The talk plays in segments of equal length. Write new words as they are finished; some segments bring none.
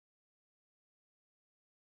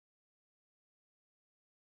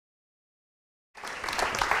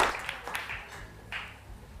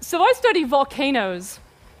So I study volcanoes.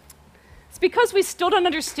 It's because we still don't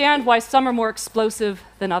understand why some are more explosive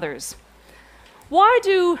than others. Why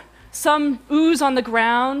do some ooze on the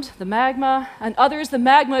ground, the magma, and others, the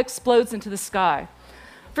magma explodes into the sky?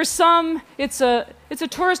 For some, it's a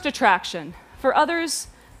tourist attraction. For others,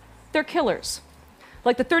 they're killers,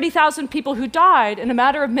 like the 30,000 people who died in a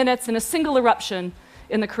matter of minutes in a single eruption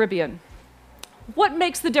in the Caribbean. What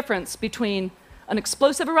makes the difference between an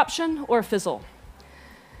explosive eruption or a fizzle?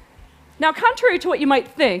 Now, contrary to what you might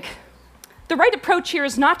think, the right approach here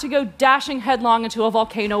is not to go dashing headlong into a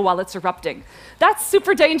volcano while it's erupting. That's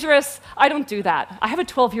super dangerous. I don't do that. I have a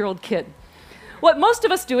 12-year-old kid. What most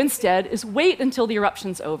of us do instead is wait until the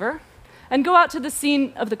eruption's over and go out to the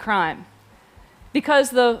scene of the crime,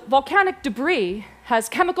 because the volcanic debris has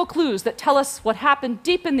chemical clues that tell us what happened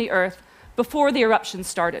deep in the earth before the eruption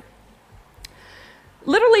started.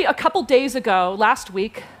 Literally a couple days ago, last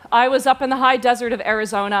week, I was up in the high desert of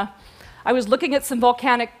Arizona. I was looking at some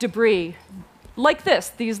volcanic debris, like this,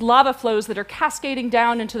 these lava flows that are cascading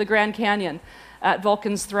down into the Grand Canyon at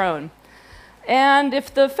Vulcan's throne. And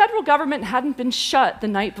if the federal government hadn't been shut the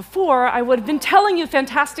night before, I would have been telling you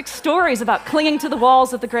fantastic stories about clinging to the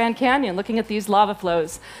walls of the Grand Canyon, looking at these lava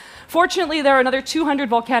flows. Fortunately, there are another 200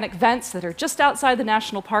 volcanic vents that are just outside the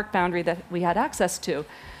national park boundary that we had access to.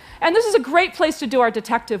 And this is a great place to do our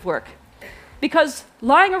detective work, because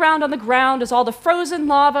lying around on the ground is all the frozen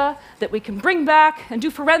lava that we can bring back and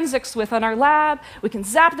do forensics with on our lab. We can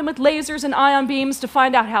zap them with lasers and ion beams to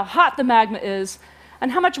find out how hot the magma is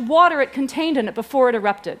and how much water it contained in it before it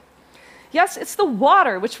erupted. Yes, it's the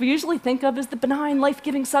water, which we usually think of as the benign,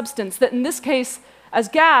 life-giving substance, that in this case, as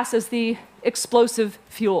gas, is the explosive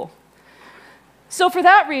fuel. So for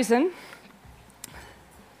that reason,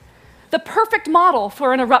 the perfect model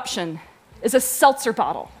for an eruption is a seltzer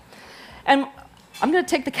bottle. And I'm going to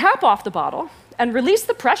take the cap off the bottle and release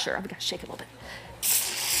the pressure. I'm going to shake it a little bit.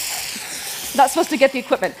 Not supposed to get the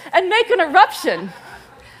equipment. And make an eruption.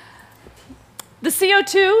 The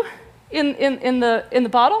CO2 in the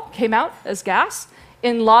bottle came out as gas.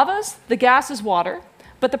 In lavas, the gas is water,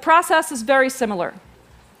 but the process is very similar.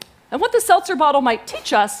 And what the seltzer bottle might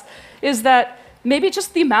teach us is that maybe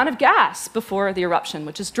just the amount of gas before the eruption,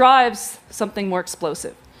 which drives something more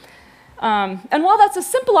explosive. And while that's a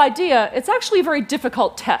simple idea, it's actually a very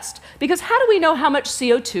difficult test, because how do we know how much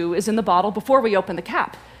CO2 is in the bottle before we open the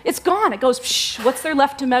cap? It's gone. It goes, psh, what's there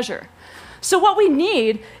left to measure? So what we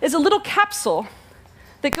need is a little capsule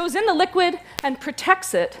that goes in the liquid and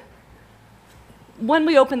protects it when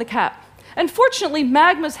we open the cap. And fortunately,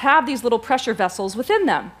 magmas have these little pressure vessels within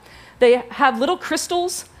them. They have little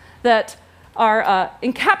crystals that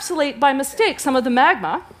encapsulate by mistake some of the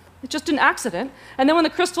magma. It's just an accident. And then when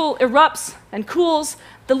the crystal erupts and cools,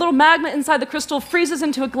 the little magma inside the crystal freezes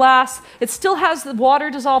into a glass. It still has the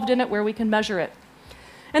water dissolved in it where we can measure it.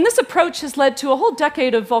 And this approach has led to a whole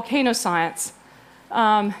decade of volcano science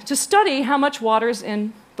to study how much water's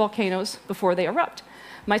in volcanoes before they erupt.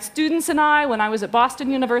 My students and I, when I was at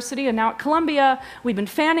Boston University and now at Columbia, we've been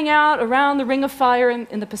fanning out around the Ring of Fire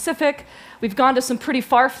in the Pacific. We've gone to some pretty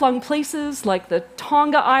far-flung places like the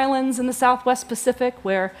Tonga Islands in the Southwest Pacific,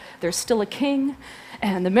 where there's still a king,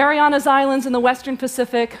 and the Marianas Islands in the Western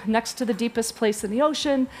Pacific, next to the deepest place in the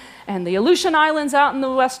ocean, and the Aleutian Islands out in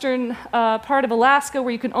the western part of Alaska,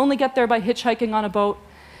 where you can only get there by hitchhiking on a boat.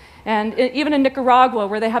 And even in Nicaragua,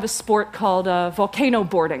 where they have a sport called volcano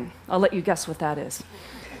boarding. I'll let you guess what that is.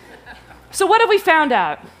 So what have we found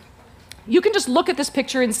out? You can just look at this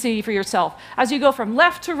picture and see for yourself. As you go from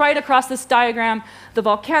left to right across this diagram, the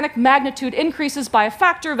volcanic magnitude increases by a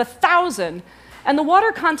factor of 1,000, and the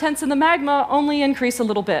water contents in the magma only increase a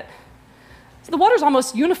little bit. So the water's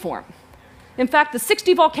almost uniform. In fact, the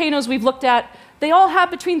 60 volcanoes we've looked at, they all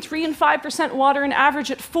have between 3 and 5% water, and average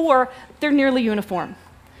at 4, they're nearly uniform.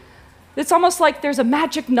 It's almost like there's a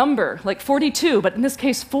magic number, like 42, but in this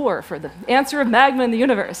case 4, for the answer of magma in the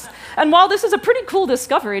universe. And while this is a pretty cool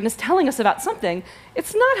discovery and is telling us about something,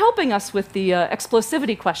 it's not helping us with the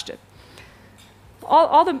explosivity question.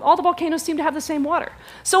 All the volcanoes seem to have the same water.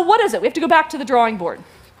 So what is it? We have to go back to the drawing board.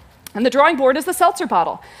 And the drawing board is the seltzer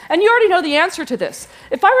bottle. And you already know the answer to this.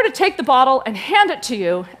 If I were to take the bottle and hand it to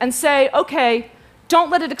you and say, okay, don't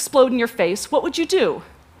let it explode in your face, what would you do?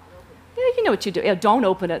 Yeah, you know what you do. Yeah, don't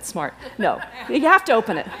open it, smart. No, you have to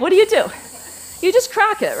open it. What do? You just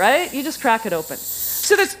crack it, right? You just crack it open.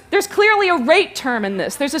 So there's clearly a rate term in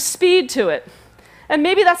this. There's a speed to it. And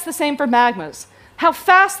maybe that's the same for magmas. How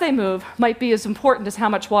fast they move might be as important as how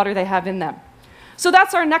much water they have in them. So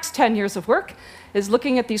that's our next 10 years of work, is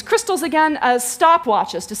looking at these crystals again as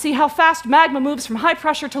stopwatches to see how fast magma moves from high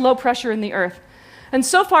pressure to low pressure in the earth. And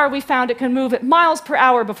so far, we found it can move at miles per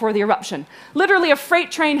hour before the eruption, literally a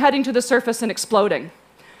freight train heading to the surface and exploding.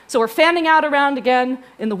 So we're fanning out around again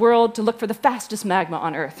in the world to look for the fastest magma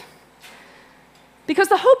on Earth. Because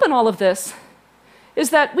the hope in all of this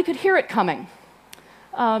is that we could hear it coming.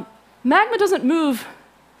 Magma doesn't move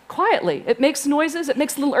quietly. It makes noises, it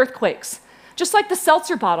makes little earthquakes. Just like the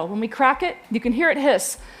seltzer bottle, when we crack it, you can hear it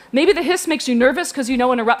hiss. Maybe the hiss makes you nervous because you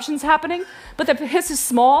know an eruption's happening, but if the hiss is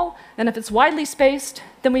small and if it's widely spaced,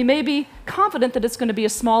 then we may be confident that it's going to be a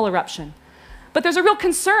small eruption. But there's a real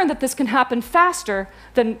concern that this can happen faster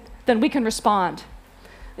than we can respond.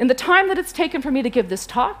 In the time that it's taken for me to give this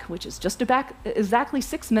talk, which is just about exactly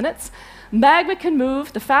 6 minutes, magma can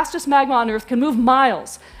move, the fastest magma on Earth can move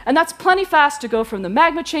miles. And that's plenty fast to go from the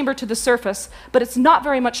magma chamber to the surface, but it's not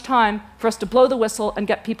very much time for us to blow the whistle and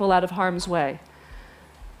get people out of harm's way.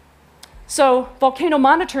 So volcano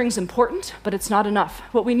monitoring is important, but it's not enough.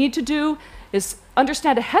 What we need to do is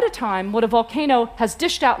understand ahead of time what a volcano has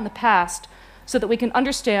dished out in the past so that we can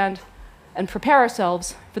understand and prepare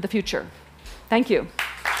ourselves for the future. Thank you.